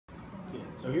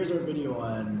So here's our video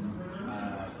on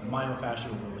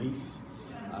myofascial release.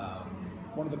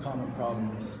 One of the common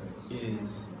problems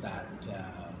is that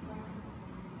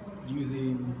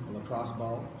using a lacrosse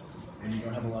ball when you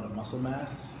don't have a lot of muscle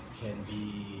mass can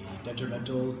be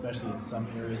detrimental, especially in some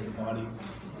areas of the body,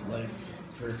 like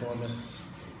piriformis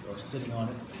or sitting on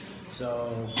it.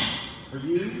 So for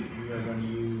you, we are going to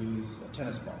use a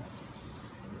tennis ball.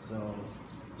 So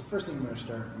the first thing we're going to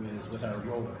start with our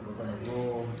roller. We're going to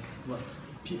roll what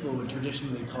people would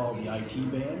traditionally call the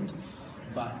IT band,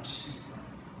 but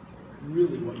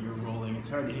really what you're rolling, it's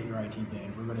hard to hit your IT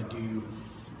band. We're going to do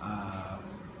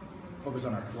focus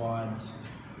on our quads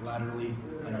laterally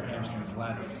and our hamstrings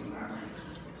laterally.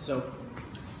 So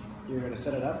you're going to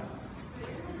set it up,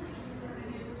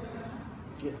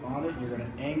 get on it, you're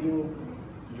going to angle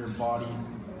your body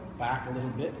back a little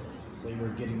bit so you're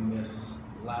getting this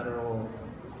lateral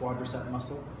quadricep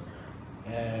muscle,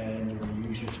 and you're going to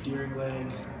use your steering leg,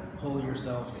 pull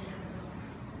yourself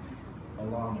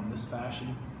along in this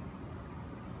fashion.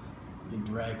 You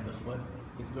drag the foot.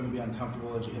 It's going to be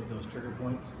uncomfortable as you hit those trigger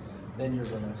points. Then you're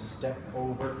going to step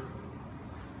over,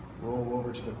 roll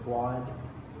over to the quad,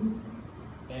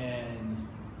 and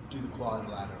do the quad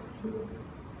laterally.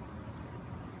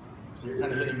 So you're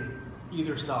kind of hitting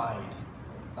either side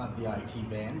of the IT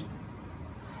band.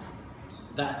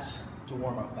 That's to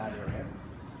warm up that area.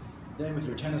 Then with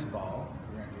your tennis ball,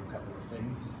 we're going to do a couple of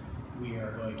things. We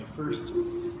are going to first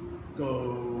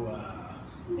go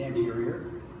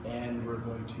anterior, and we're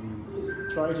going to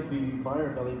try to be by our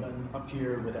belly button up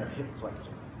here with our hip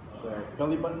flexor. So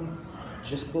belly button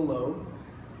just below,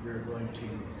 you're going to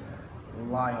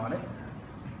lie on it,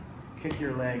 kick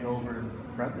your leg over in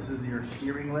front. This is your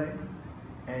steering leg,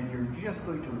 and you're just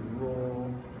going to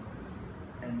roll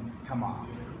and come off.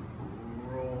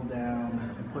 Roll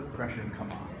down and put pressure and come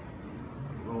off.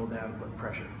 Roll down and put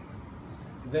pressure.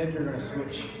 Then you're going to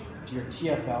switch to your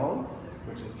TFL,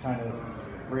 which is kind of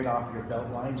right off your belt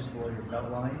line, just below your belt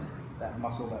line, that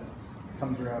muscle that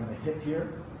comes around the hip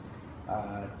here,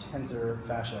 tensor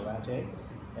fasciae latae,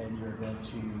 and you're going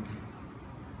to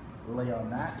lay on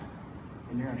that,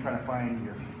 and you're going to try to find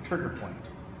your trigger point,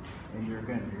 and you're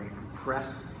going to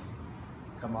compress,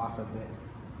 come off a bit,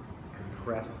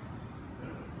 compress,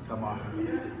 come off a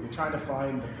bit. You're trying to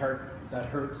find the part that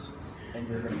hurts, and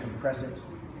you're going to compress it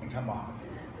and come off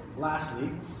it.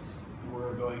 Lastly,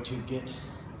 we're going to get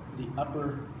the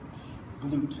upper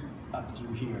glute up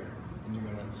through here, and you're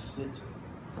going to sit,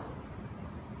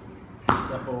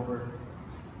 step over,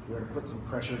 you're going to put some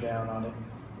pressure down on it,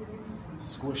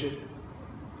 squish it,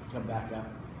 come back up,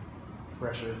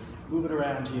 pressure, move it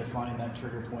around until you find that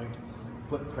trigger point,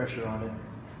 put pressure on it,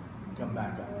 come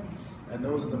back up. And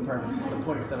those are the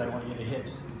points that I want you to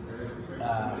hit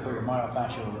for your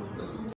myofascial release.